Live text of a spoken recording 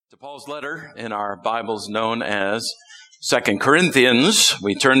To Paul's letter in our Bibles known as 2 Corinthians.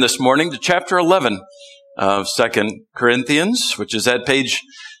 We turn this morning to chapter 11 of 2 Corinthians, which is at page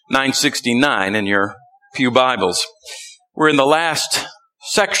 969 in your pew Bibles. We're in the last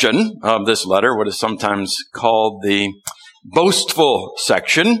section of this letter, what is sometimes called the boastful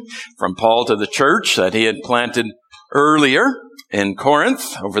section, from Paul to the church that he had planted earlier in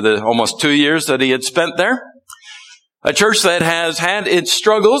Corinth over the almost 2 years that he had spent there. A church that has had its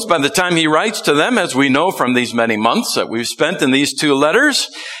struggles by the time he writes to them, as we know from these many months that we've spent in these two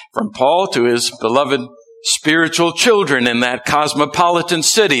letters, from Paul to his beloved spiritual children in that cosmopolitan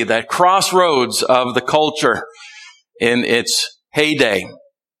city, that crossroads of the culture in its heyday.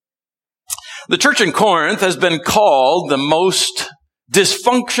 The church in Corinth has been called the most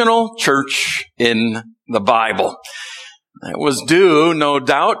dysfunctional church in the Bible. It was due, no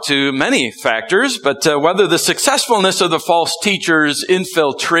doubt, to many factors, but whether the successfulness of the false teachers'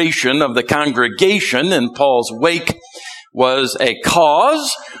 infiltration of the congregation in Paul's wake was a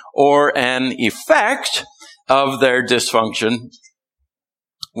cause or an effect of their dysfunction,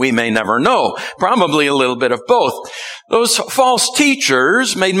 we may never know. Probably a little bit of both. Those false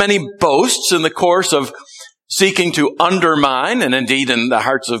teachers made many boasts in the course of seeking to undermine, and indeed in the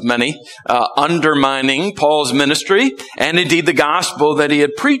hearts of many, undermining Paul's ministry, and indeed the gospel that he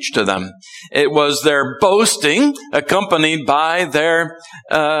had preached to them. It was their boasting accompanied by their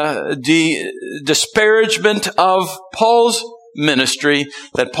disparagement of Paul's ministry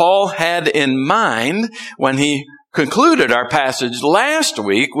that Paul had in mind when he concluded our passage last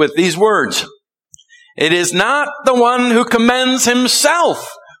week with these words. It is not the one who commends himself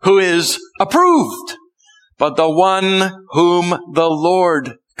who is approved, but the one whom the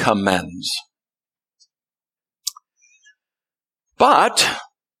Lord commends. But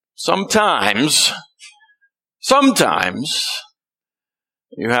sometimes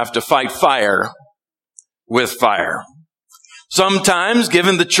you have to fight fire with fire. Sometimes,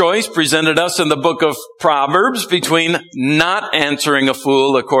 given the choice presented us in the book of Proverbs between not answering a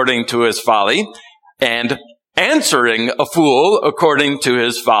fool according to his folly and answering a fool according to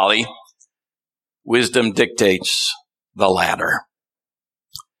his folly, wisdom dictates the latter.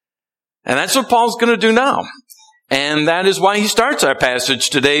 And that's what Paul's going to do now. And that is why he starts our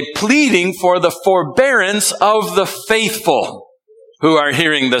passage today, pleading for the forbearance of the faithful who are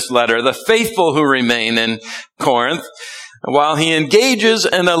hearing this letter, the faithful who remain in Corinth, while he engages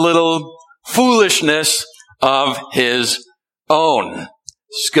in a little foolishness of his own,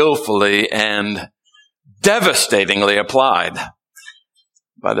 skillfully and devastatingly applied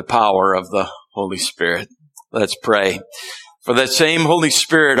by the power of the Holy Spirit. Let's pray. For that same Holy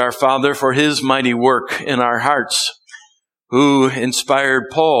Spirit, our Father, for his mighty work in our hearts, who inspired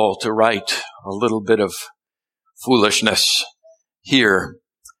Paul to write a little bit of foolishness here,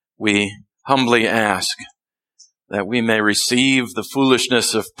 we humbly ask that we may receive the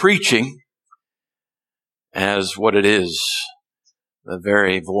foolishness of preaching as what it is, the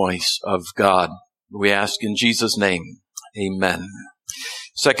very voice of God. We ask in Jesus' name, amen.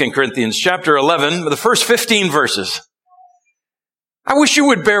 2 Corinthians chapter 11, the first 15 verses. I wish you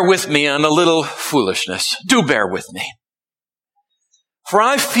would bear with me on a little foolishness. Do bear with me. For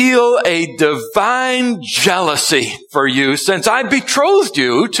I feel a divine jealousy for you, since I betrothed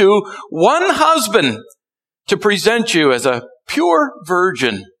you to one husband to present you as a pure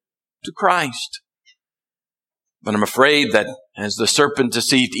virgin to Christ. But I'm afraid that as the serpent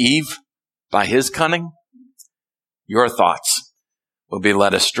deceived Eve by his cunning, your thoughts will be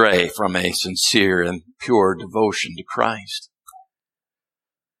led astray from a sincere and pure devotion to Christ.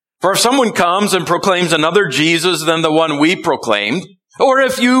 For if someone comes and proclaims another Jesus than the one we proclaimed, or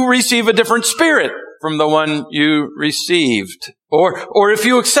if you receive a different spirit from the one you received, or if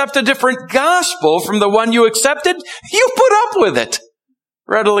you accept a different gospel from the one you accepted, you put up with it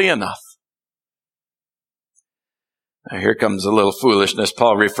readily enough. Now here comes a little foolishness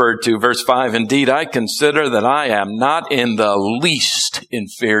Paul referred to. Verse 5, indeed, I consider that I am not in the least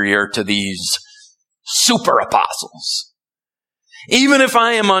inferior to these super apostles. Even if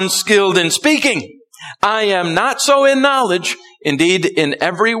I am unskilled in speaking, I am not so in knowledge. Indeed, in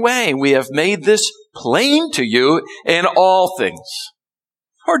every way we have made this plain to you in all things.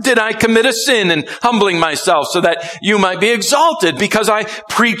 Or did I commit a sin in humbling myself so that you might be exalted because I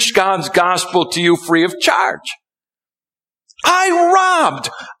preached God's gospel to you free of charge? I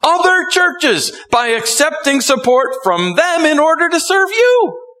robbed other churches by accepting support from them in order to serve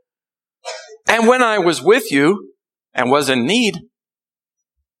you. And when I was with you and was in need,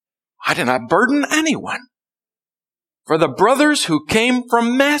 I did not burden anyone. For the brothers who came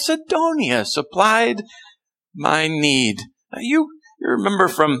from Macedonia supplied my need. Now, you You remember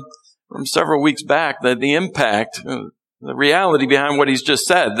from several weeks back that the impact, the reality behind what he's just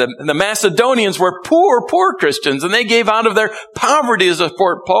said. The Macedonians were poor Christians, and they gave out of their poverty to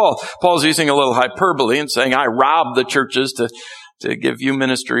support Paul. Paul's using a little hyperbole and saying, I robbed the churches to give you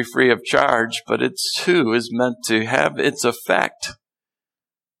ministry free of charge, but it too is meant to have its effect.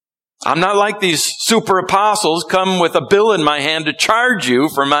 I'm not like these super apostles come with a bill in my hand to charge you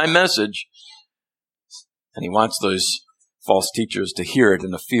for my message. And he wants those false teachers to hear it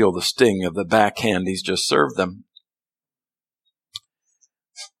and to feel the sting of the backhand he's just served them.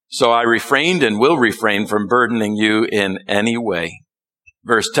 So I refrained and will refrain from burdening you in any way.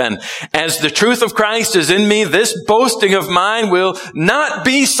 Verse 10, as the truth of Christ is in me, this boasting of mine will not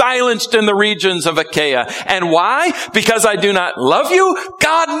be silenced in the regions of Achaia. And why? Because I do not love you?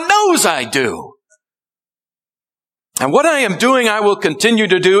 God knows I do. And what I am doing, I will continue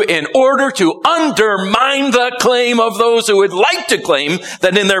to do in order to undermine the claim of those who would like to claim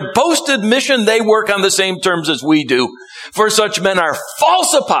that in their boasted mission they work on the same terms as we do. For such men are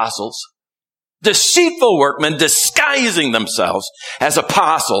false apostles, deceitful workmen, disguising themselves as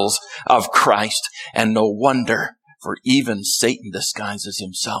apostles of Christ. And no wonder, for even Satan disguises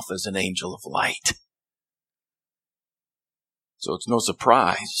himself as an angel of light. So it's no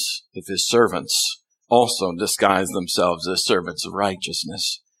surprise if his servants also disguise themselves as servants of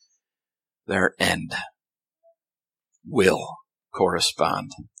righteousness. Their end will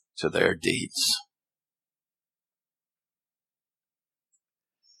correspond to their deeds.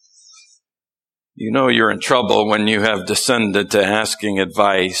 You know you're in trouble when you have descended to asking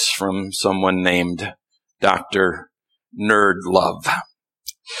advice from someone named Dr. Nerdlove.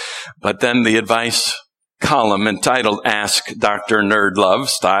 But then the advice column entitled Ask Dr. Nerdlove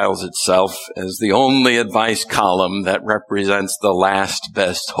styles itself as the only advice column that represents the last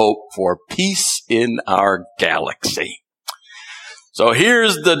best hope for peace in our galaxy. So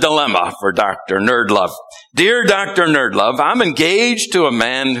here's the dilemma for Dr. Nerdlove. Dear Dr. Nerdlove, I'm engaged to a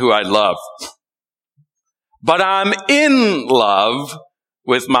man who I love, but I'm in love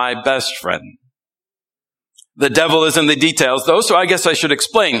with my best friend. The devil is in the details, though, so I guess I should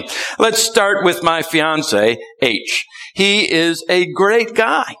explain. Let's start with my fiancé, H. He is a great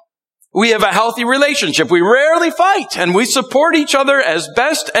guy. We have a healthy relationship. We rarely fight, and we support each other as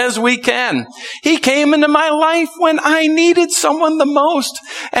best as we can. He came into my life when I needed someone the most,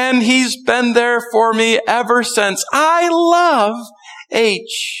 and he's been there for me ever since. I love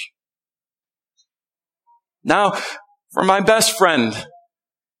H. Now, for my best friend,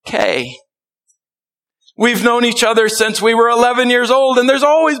 K. We've known each other since we were 11 years old, and there's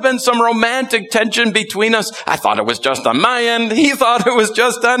always been some romantic tension between us. I thought it was just on my end. He thought it was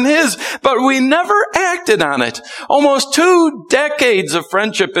just on his, but we never acted on it. Almost 2 decades of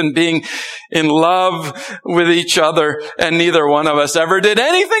friendship and being in love with each other, and neither one of us ever did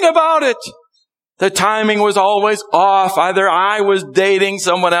anything about it. The timing was always off. Either I was dating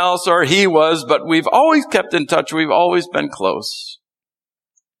someone else or he was, but we've always kept in touch. We've always been close.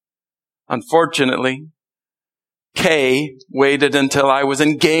 Unfortunately, K waited until I was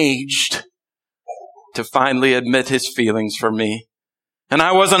engaged to finally admit his feelings for me. And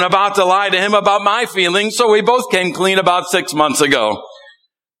I wasn't about to lie to him about my feelings, so we both came clean about 6 months ago.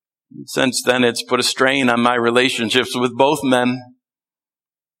 Since then, it's put a strain on my relationships with both men.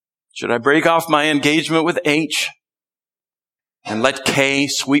 Should I break off my engagement with H and let K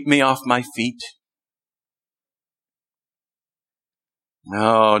sweep me off my feet?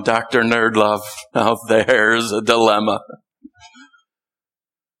 Oh, Dr. Nerdlove, now there's a dilemma.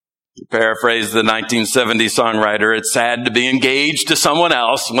 To paraphrase the 1970 songwriter, it's sad to be engaged to someone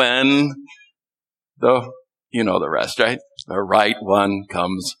else when you know the rest, right? The right one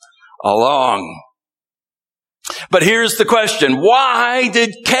comes along. But here's the question. Why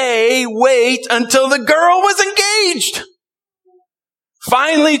did Kay wait until the girl was engaged?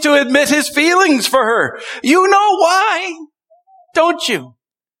 Finally to admit his feelings for her. You know why, don't you?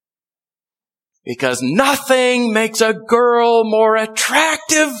 Because nothing makes a girl more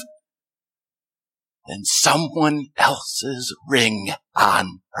attractive than someone else's ring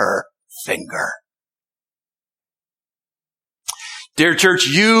on her finger. Dear church,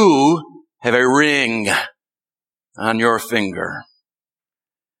 you have a ring on your finger.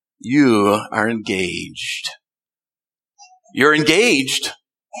 You are engaged. You're engaged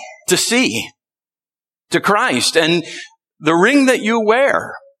to see, to Christ. And the ring that you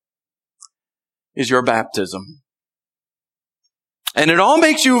wear is your baptism. And it all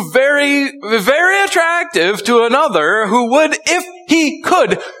makes you very, very attractive to another who would, if he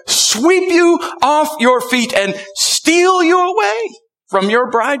could, sweep you off your feet and steal you away from your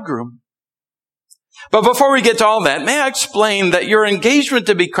bridegroom. But before we get to all that, may I explain that your engagement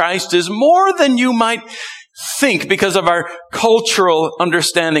to be Christ is more than you might think because of our cultural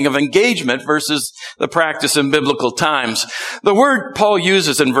understanding of engagement versus the practice in biblical times. The word Paul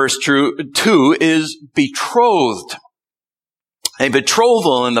uses in verse 2 is betrothed. A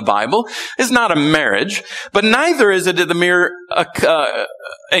betrothal in the Bible is not a marriage, but neither is it the mere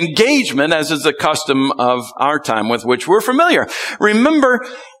engagement as is the custom of our time with which we're familiar. Remember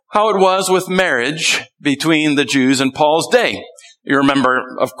how it was with marriage between the Jews in Paul's day. You remember,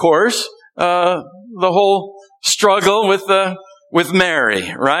 of course, the whole struggle with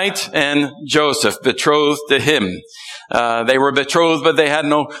Mary, right? And Joseph, betrothed to him. They were betrothed, but they had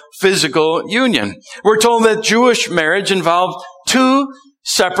no physical union. We're told that Jewish marriage involved two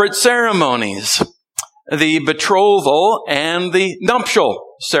separate ceremonies. The betrothal and the nuptial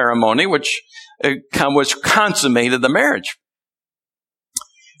ceremony, which consummated the marriage.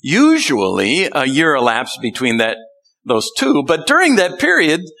 Usually, a year elapsed between those two, but during that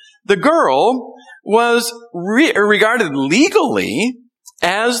period, the girl was regarded legally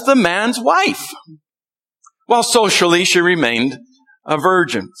as the man's wife, while socially she remained a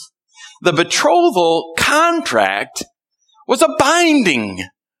virgin. The betrothal contract was a binding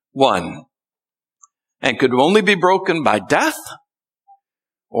one and could only be broken by death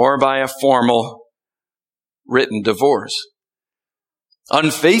or by a formal written divorce.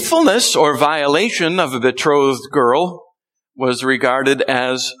 Unfaithfulness or violation of a betrothed girl was regarded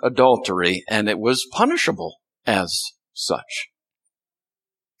as adultery, and it was punishable as such.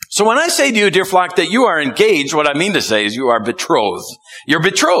 So when I say to you, dear flock, that you are engaged, what I mean to say is you are betrothed. You're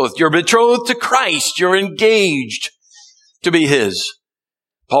betrothed. You're betrothed to Christ. You're engaged to be His.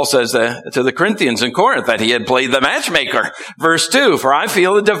 Paul says to the Corinthians in Corinth that he had played the matchmaker. Verse 2, for I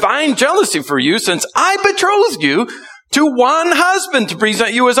feel a divine jealousy for you since I betrothed you to one husband to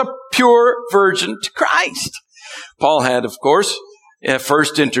present you as a pure virgin to Christ. Paul had, of course,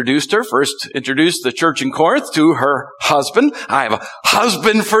 first introduced the church in Corinth to her husband. I have a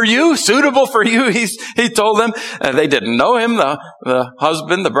husband for you, suitable for you, he told them. They didn't know him, the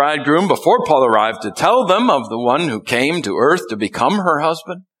husband, the bridegroom, before Paul arrived to tell them of the one who came to earth to become her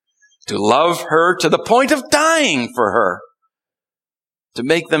husband, to love her to the point of dying for her, to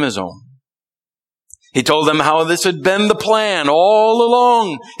make them his own. He told them how this had been the plan all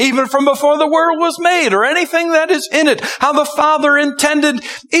along, even from before the world was made or anything that is in it. How the Father intended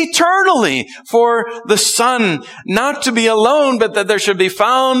eternally for the Son not to be alone, but that there should be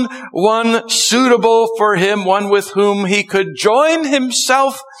found one suitable for him, one with whom he could join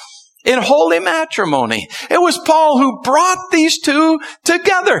himself in holy matrimony. It was Paul who brought these two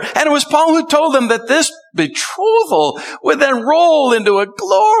together. And it was Paul who told them that this betrothal would then roll into a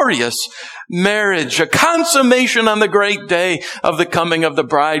glorious marriage, a consummation on the great day of the coming of the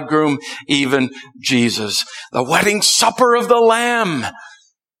bridegroom, even Jesus, the wedding supper of the Lamb.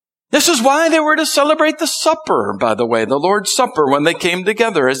 This is why they were to celebrate the supper, by the way, the Lord's Supper, when they came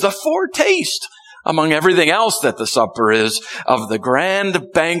together, as the foretaste, among everything else that the supper is, of the grand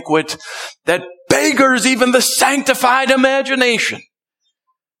banquet that beggars even the sanctified imagination.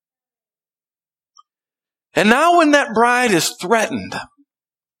 And now when that bride is threatened,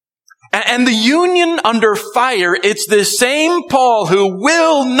 and the union under fire, it's this same Paul who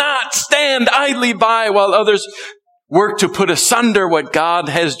will not stand idly by while others work to put asunder what God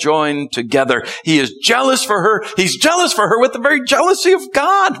has joined together. He is jealous for her. He's jealous for her with the very jealousy of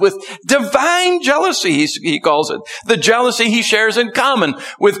God, with divine jealousy, he calls it. The jealousy he shares in common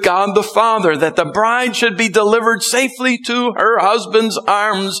with God the Father, that the bride should be delivered safely to her husband's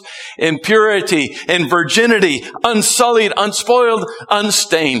arms in purity, in virginity, unsullied, unspoiled,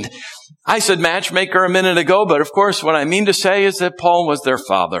 unstained. I said matchmaker a minute ago, but of course what I mean to say is that Paul was their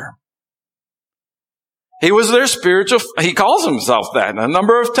father. He was their spiritual, he calls himself that a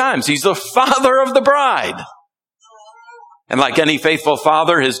number of times. He's the father of the bride. And like any faithful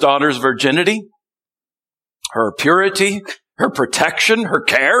father, his daughter's virginity, her purity, her protection, her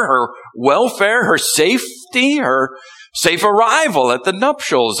care, her welfare, her safety, her safe arrival at the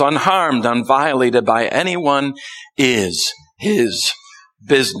nuptials, unharmed, unviolated by anyone, is his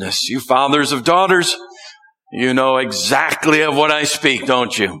business. You fathers of daughters, you know exactly of what I speak,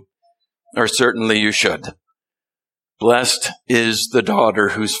 don't you? Or certainly you should. Blessed is the daughter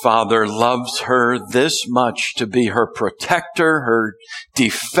whose father loves her this much to be her protector, her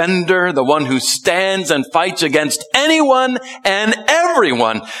defender, the one who stands and fights against anyone and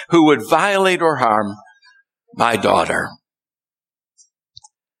everyone who would violate or harm my daughter.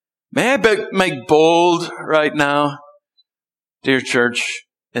 May I make bold right now, dear church,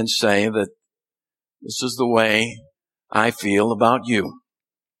 and say that this is the way I feel about you.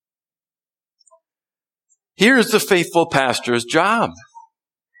 Here's the faithful pastor's job.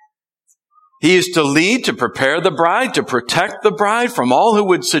 He is to lead, to prepare the bride, to protect the bride from all who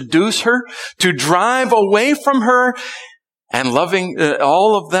would seduce her, to drive away from her, and loving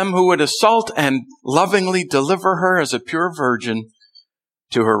all of them who would assault, and lovingly deliver her as a pure virgin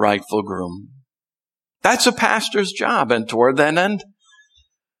to her rightful groom. That's a pastor's job, and toward that end,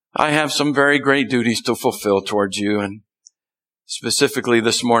 I have some very great duties to fulfill towards you, and specifically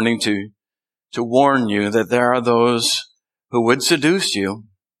this morning to warn you that there are those who would seduce you,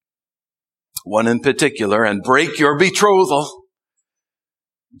 one in particular, and break your betrothal,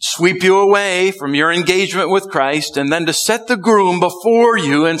 sweep you away from your engagement with Christ, and then to set the groom before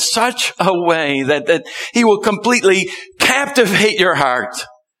you in such a way that he will completely captivate your heart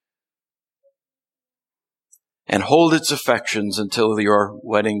and hold its affections until your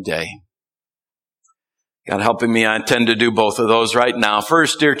wedding day. God helping me, I intend to do both of those right now.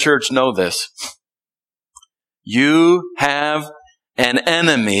 First, dear church, know this. You have an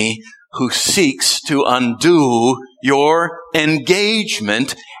enemy who seeks to undo your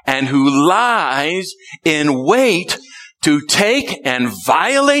engagement and who lies in wait to take and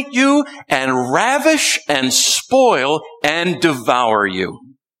violate you and ravish and spoil and devour you.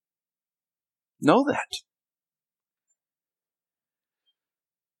 Know that.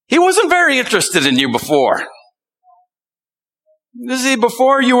 He wasn't very interested in you before. You see,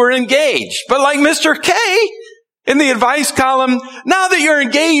 before you were engaged. But like Mr. K, in the advice column, now that you're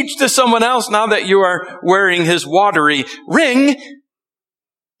engaged to someone else, now that you are wearing his watery ring,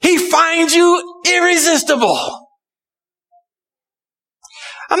 he finds you irresistible.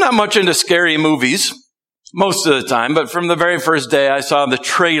 I'm not much into scary movies most of the time, but from the very first day I saw the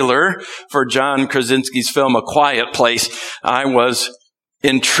trailer for John Krasinski's film A Quiet Place, I was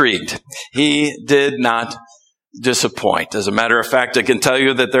intrigued. He did not disappoint. As a matter of fact, I can tell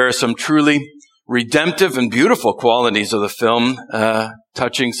you that there are some truly redemptive and beautiful qualities of the film,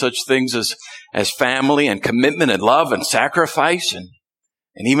 touching such things as family and commitment and love and sacrifice and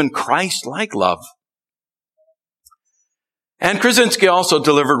even Christ-like love. And Krasinski also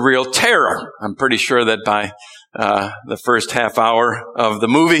delivered real terror. I'm pretty sure that by the first half hour of the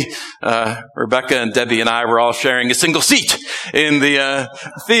movie, Rebecca and Debbie and I were all sharing a single seat in the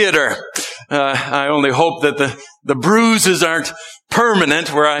theater. I only hope that the bruises aren't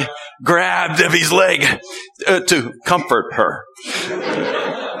permanent where I grab Debbie's leg to comfort her.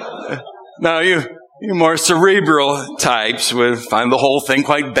 Now, you more cerebral types would find the whole thing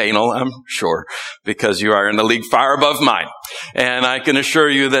quite banal, I'm sure, because you are in a league far above mine. And I can assure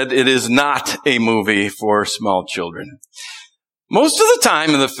you that it is not a movie for small children. Most of the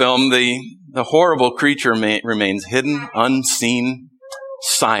time in the film, the horrible creature remains hidden, unseen,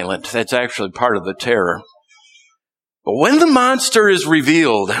 silent. That's actually part of the terror. But when the monster is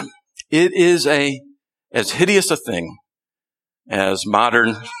revealed, it is as hideous a thing as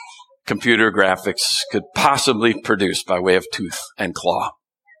modern computer graphics could possibly produce by way of tooth and claw.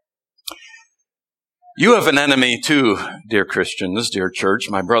 You have an enemy too, dear Christians, dear church,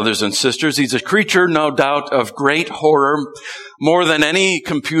 my brothers and sisters. He's a creature, no doubt, of great horror, more than any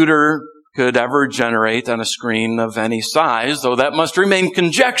computer could ever generate on a screen of any size, though that must remain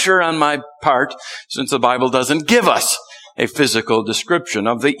conjecture on my part, since the Bible doesn't give us a physical description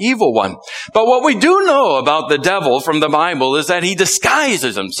of the evil one. But what we do know about the devil from the Bible is that he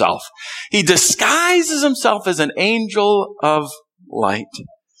disguises himself. He disguises himself as an angel of light.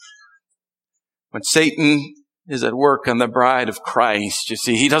 When Satan is at work on the bride of Christ, you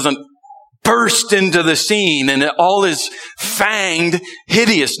see, he doesn't burst into the scene in all his fanged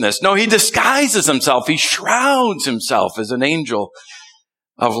hideousness. No, he disguises himself. He shrouds himself as an angel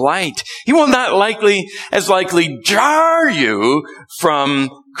of light. He will not likely jar you from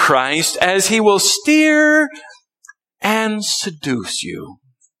Christ as he will steer and seduce you.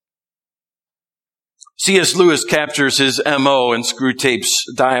 C.S. Lewis captures his M.O. in Screwtape's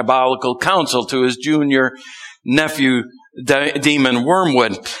diabolical counsel to his junior nephew, Demon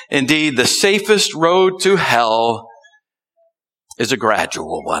Wormwood. Indeed, the safest road to hell is a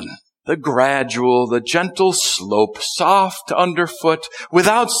gradual one. The gentle slope, soft underfoot,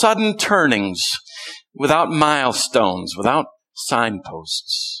 without sudden turnings, without milestones, without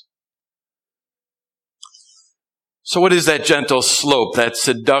signposts. So what is that gentle slope, that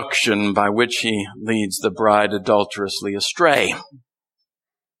seduction by which he leads the bride adulterously astray?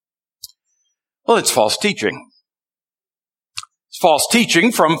 Well, it's false teaching. It's false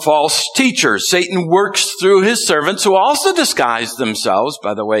teaching from false teachers. Satan works through his servants who also disguise themselves,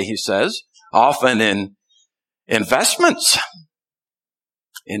 by the way he says, often in vestments,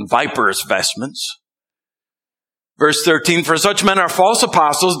 in vipers' vestments. Verse 13, for such men are false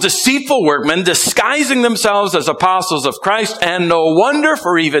apostles, deceitful workmen, disguising themselves as apostles of Christ, and no wonder,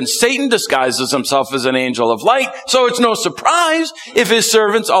 for even Satan disguises himself as an angel of light. So it's no surprise if his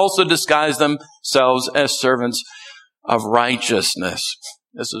servants also disguise themselves as servants of righteousness.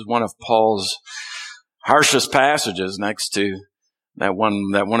 This is one of Paul's harshest passages, next to that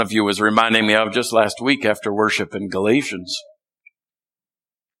one of you was reminding me of just last week after worship in Galatians.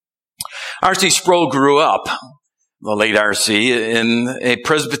 R.C. Sproul grew up, the late R.C., in a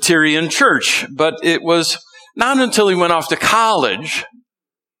Presbyterian church, but it was not until he went off to college,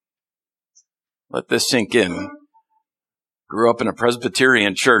 let this sink in, grew up in a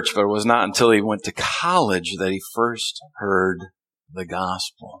Presbyterian church, but it was not until he went to college that he first heard the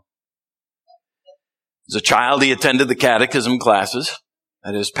gospel. As a child, he attended the catechism classes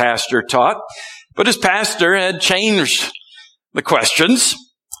that his pastor taught, but his pastor had changed the questions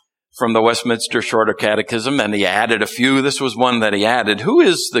from the Westminster Shorter Catechism, and he added a few. This was one that he added. Who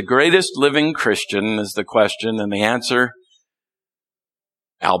is the greatest living Christian is the question, and the answer,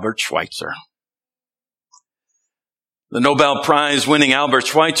 Albert Schweitzer. The Nobel Prize winning Albert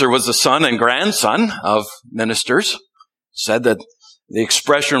Schweitzer was the son and grandson of ministers. Said that the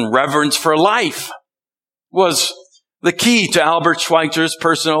expression reverence for life was the key to Albert Schweitzer's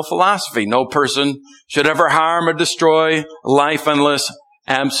personal philosophy. No person should ever harm or destroy life unless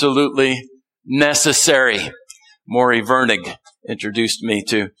absolutely necessary. Maury Vernig introduced me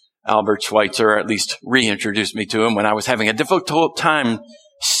to Albert Schweitzer, or at least reintroduced me to him when I was having a difficult time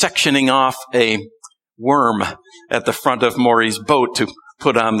sectioning off a worm at the front of Maury's boat to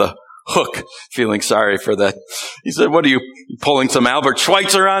put on the hook, feeling sorry for that. He said, what are you pulling some Albert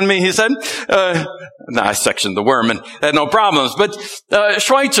Schweitzer on me? He said, no, I sectioned the worm and had no problems. But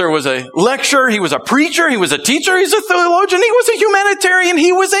Schweitzer was a lecturer. He was a preacher. He was a teacher. He's a theologian. He was a humanitarian.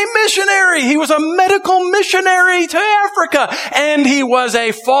 He was a missionary. He was a medical missionary to Africa. And he was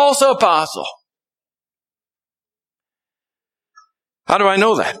a false apostle. How do I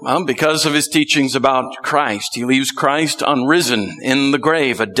know that? Well, because of his teachings about Christ. He leaves Christ unrisen in the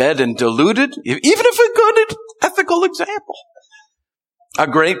grave, a dead and deluded, even if a good ethical example. A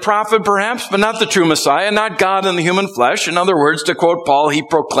great prophet, perhaps, but not the true Messiah, not God in the human flesh. In other words, to quote Paul, he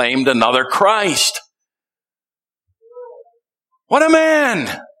proclaimed another Christ. What a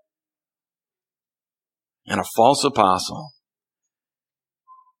man! And a false apostle.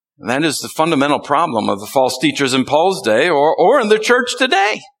 And that is the fundamental problem of the false teachers in Paul's day or in the church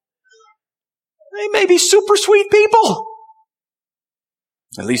today. They may be super sweet people,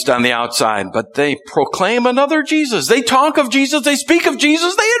 at least on the outside, but they proclaim another Jesus. They talk of Jesus. They speak of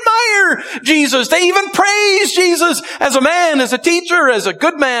Jesus. They admire Jesus. They even praise Jesus as a man, as a teacher, as a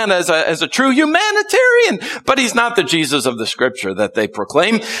good man, as a true humanitarian. But he's not the Jesus of the Scripture that they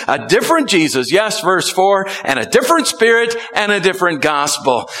proclaim. A different Jesus, yes, verse 4, and a different spirit and a different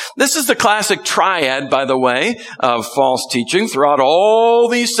gospel. This is the classic triad, by the way, of false teaching throughout all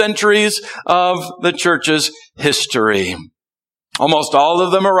these centuries of the church's history. Almost all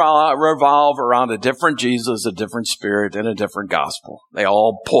of them revolve around a different Jesus, a different spirit, and a different gospel. They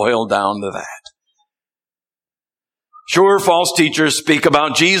all boil down to that. Sure, false teachers speak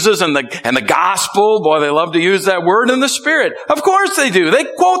about Jesus and the gospel. Boy, they love to use that word, and the spirit. Of course they do. They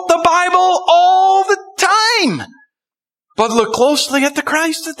quote the Bible all the time. But look closely at the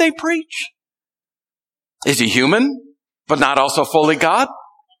Christ that they preach. Is he human, but not also fully God?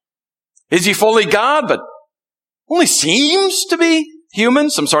 Is he fully God, but only seems to be human,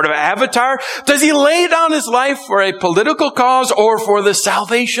 some sort of avatar? Does he lay down his life for a political cause or for the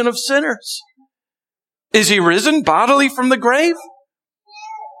salvation of sinners? Is he risen bodily from the grave?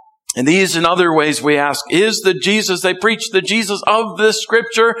 In these and other ways we ask, is the Jesus they preach the Jesus of the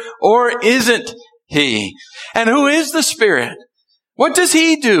Scripture, or isn't he? And who is the Spirit? What does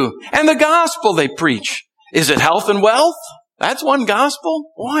he do? And the gospel they preach, is it health and wealth? That's one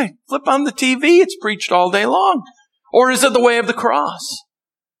gospel. Boy, flip on the TV, it's preached all day long. Or is it the way of the cross?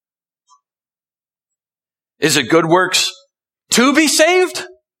 Is it good works to be saved?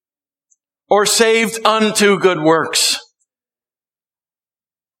 Or saved unto good works?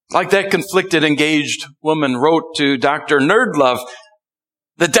 Like that conflicted, engaged woman wrote to Dr. Nerdlove,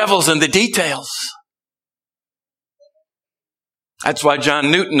 the devil's in the details. That's why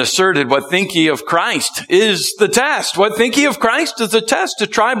John Newton asserted, what think ye of Christ is the test. What think ye of Christ is the test to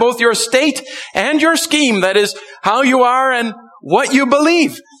try both your state and your scheme. That is, how you are and what you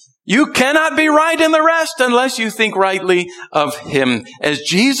believe. You cannot be right in the rest unless you think rightly of him. As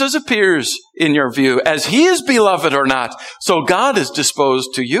Jesus appears in your view, as he is beloved or not, so God is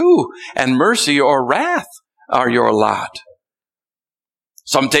disposed to you, and mercy or wrath are your lot.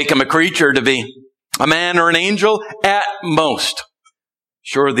 Some take him a creature to be a man or an angel at most.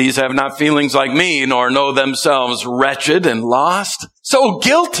 Sure, these have not feelings like me, nor know themselves wretched and lost. So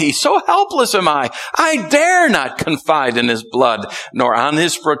guilty, so helpless am I. I dare not confide in his blood, nor on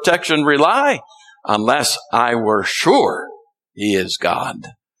his protection rely, unless I were sure he is God.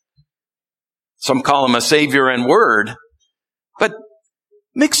 Some call him a Savior in word, but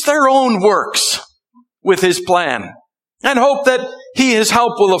mix their own works with his plan and hope that he his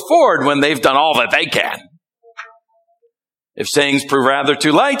help will afford when they've done all that they can. If sayings prove rather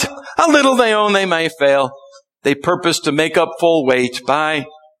too light, a little they own they may fail. They purpose to make up full weight by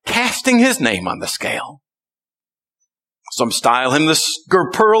casting his name on the scale. Some style him the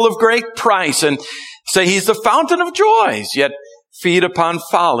pearl of great price and say he's the fountain of joys, yet feed upon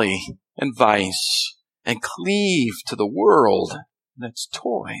folly and vice and cleave to the world and its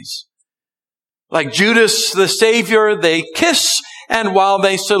toys. Like Judas the Savior, they kiss, and while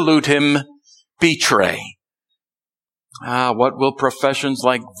they salute him, betray. What will professions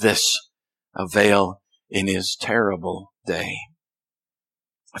like this avail in his terrible day?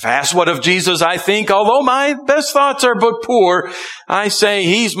 If asked what of Jesus I think, although my best thoughts are but poor, I say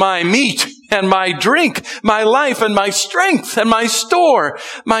he's my meat and my drink, my life and my strength and my store,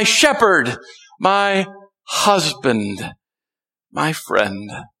 my shepherd, my husband, my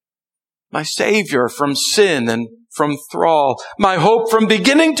friend, my Savior from sin and from thrall, my hope from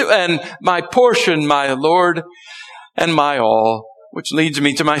beginning to end, my portion, my Lord, and my all, which leads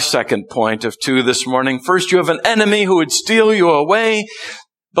me to my second point of 2 this morning. First, you have an enemy who would steal you away.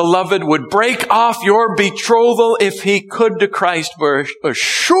 Beloved, would break off your betrothal if he could to Christ, where a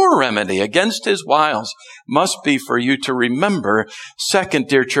sure remedy against his wiles must be for you to remember. Second,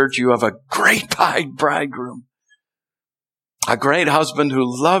 dear church, you have a great bridegroom, a great husband who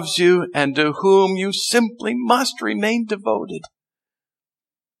loves you and to whom you simply must remain devoted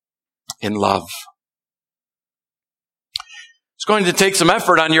in love. It's going to take some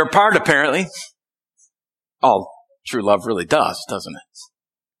effort on your part, apparently. All true love really does, doesn't it?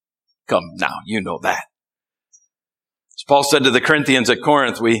 Come now, you know that. As Paul said to the Corinthians at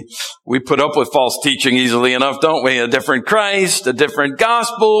Corinth, we put up with false teaching easily enough, don't we? A different Christ, a different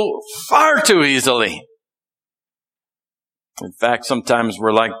gospel, far too easily. In fact, sometimes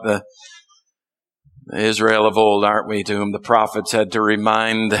we're like the Israel of old, aren't we? To whom the prophets had to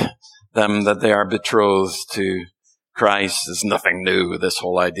remind them that they are betrothed to Christ. Is nothing new, this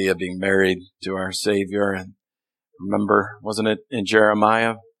whole idea of being married to our Savior. And remember, wasn't it in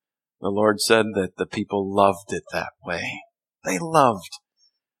Jeremiah? The Lord said that the people loved it that way. They loved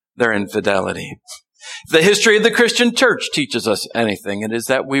their infidelity. If the history of the Christian church teaches us anything, it is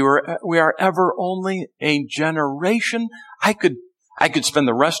that we are ever only a generation. I could spend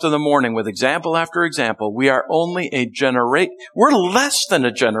the rest of the morning with example after example. We are only we're less than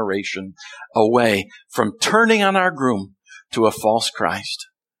a generation away from turning on our groom to a false Christ.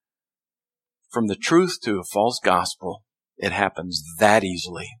 From the truth to a false gospel. It happens that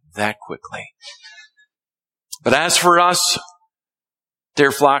easily, that quickly. But as for us,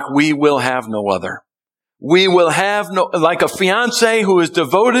 dear flock, we will have no other. We will have like a fiancée who is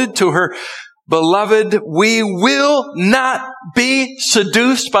devoted to her beloved, we will not be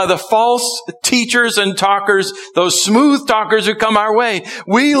seduced by the false teachers and talkers, those smooth talkers who come our way.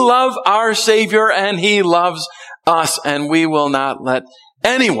 We love our Savior and he loves us, and we will not let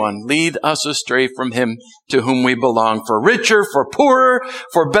anyone lead us astray from him to whom we belong, for richer, for poorer,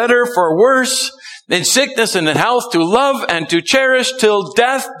 for better, for worse, in sickness and in health, to love and to cherish till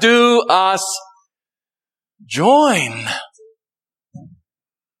death do us join.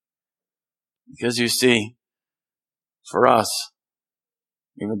 Because you see, for us,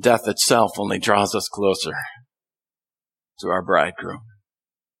 even death itself only draws us closer to our bridegroom.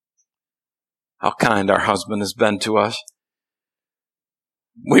 How kind our husband has been to us.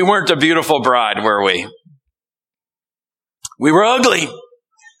 We weren't a beautiful bride, were we? We were ugly.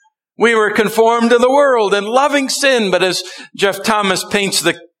 We were conformed to the world and loving sin. But as Jeff Thomas paints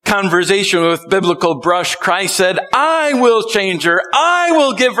the conversation with biblical brush, Christ said, I will change her. I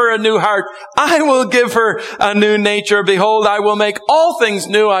will give her a new heart. I will give her a new nature. Behold, I will make all things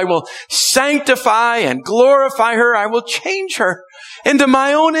new. I will sanctify and glorify her. I will change her into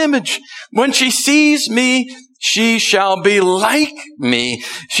my own image. When she sees me, she shall be like me.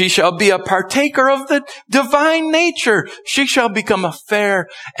 She shall be a partaker of the divine nature. She shall become a fair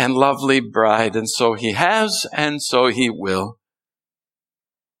and lovely bride. And so he has, and so he will.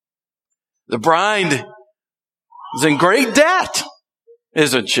 The bride is in great debt,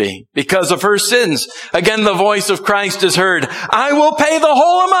 isn't she? Because of her sins. Again, the voice of Christ is heard. I will pay the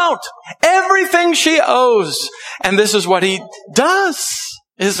whole amount, everything she owes. And this is what he does,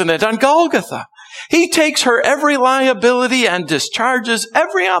 isn't it, on Golgotha? He takes her every liability and discharges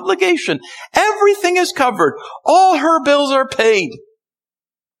every obligation. Everything is covered. All her bills are paid.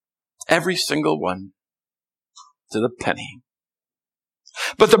 Every single one, to the penny.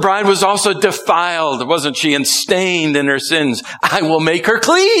 But the bride was also defiled, wasn't she, and stained in her sins. I will make her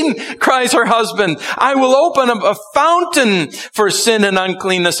clean, cries her husband. I will open a fountain for sin and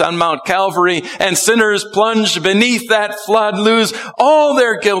uncleanness on Mount Calvary, and sinners plunged beneath that flood lose all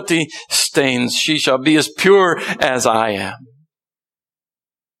their guilty stains. She shall be as pure as I am.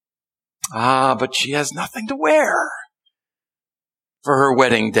 But she has nothing to wear for her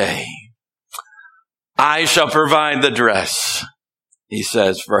wedding day. I shall provide the dress, he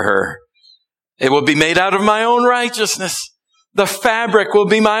says, for her. It will be made out of my own righteousness. The fabric will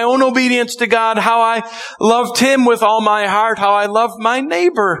be my own obedience to God. How I loved him with all my heart. How I loved my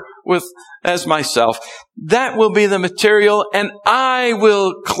neighbor as myself. That will be the material, and I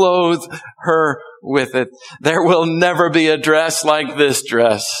will clothe her with it. There will never be a dress like this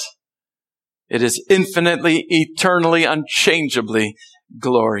dress. It is infinitely, eternally, unchangeably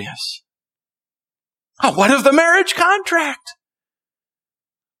glorious. Oh, what of the marriage contract?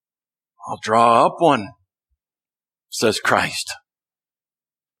 I'll draw up one, says Christ.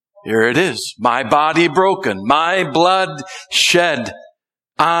 Here it is. My body broken, my blood shed.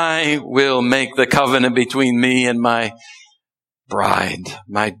 I will make the covenant between me and my bride,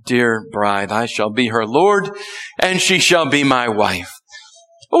 my dear bride. I shall be her Lord, and she shall be my wife.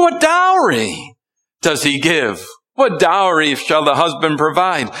 But what dowry does he give? What dowry shall the husband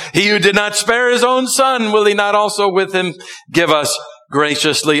provide? He who did not spare his own son, will he not also with him give us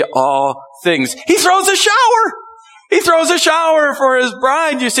graciously all things? He throws a shower. He throws a shower for his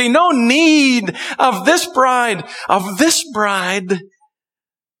bride. You see, no need of this bride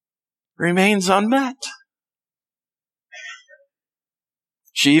remains unmet.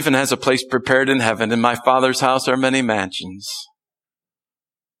 She even has a place prepared in heaven. In my Father's house are many mansions.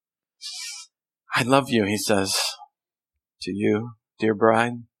 I love you, he says to you, dear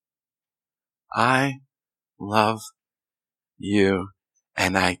bride. I love you,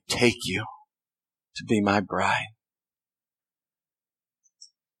 and I take you to be my bride.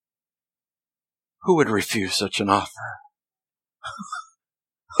 Who would refuse such an offer?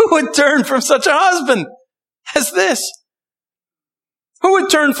 Who would turn from such a husband as this? Who would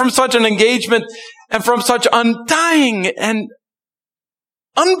turn from such an engagement and from such undying and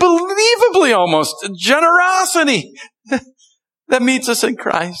unbelievably almost generosity that meets us in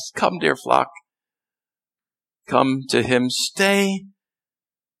Christ? Come, dear flock. Come to him. Stay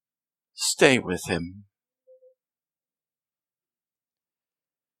with him.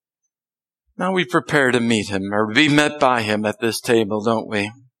 Now we prepare to meet him or be met by him at this table, don't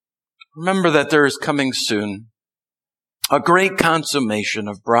we? Remember that there is coming soon a great consummation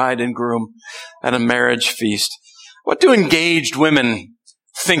of bride and groom at a marriage feast. What do engaged women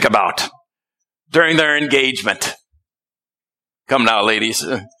think about during their engagement? Come now, ladies.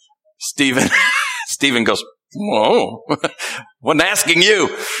 Stephen goes, whoa, wasn't asking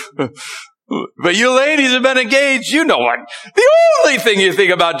you. But you ladies have been engaged. You know what? The only thing you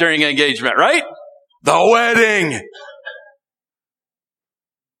think about during engagement, right? The wedding.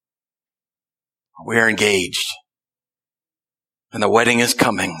 We're engaged. And the wedding is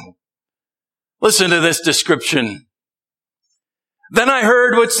coming. Listen to this description. Then I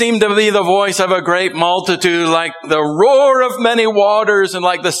heard what seemed to be the voice of a great multitude, like the roar of many waters and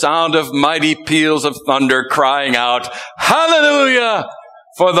like the sound of mighty peals of thunder, crying out, Hallelujah!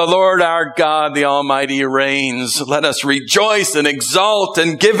 For the Lord our God, the Almighty, reigns. Let us rejoice and exult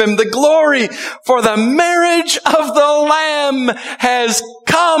and give him the glory. For the marriage of the Lamb has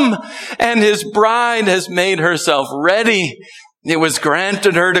come, and his bride has made herself ready. It was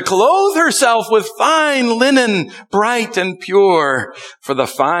granted her to clothe herself with fine linen, bright and pure. For the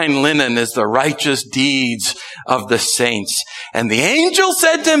fine linen is the righteous deeds of the saints. And the angel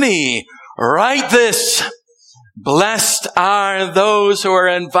said to me, write this. Blessed are those who are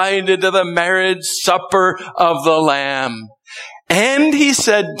invited to the marriage supper of the Lamb. And he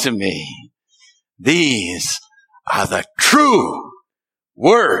said to me, these are the true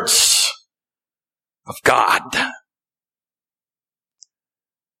words of God.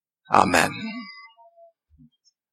 Amen.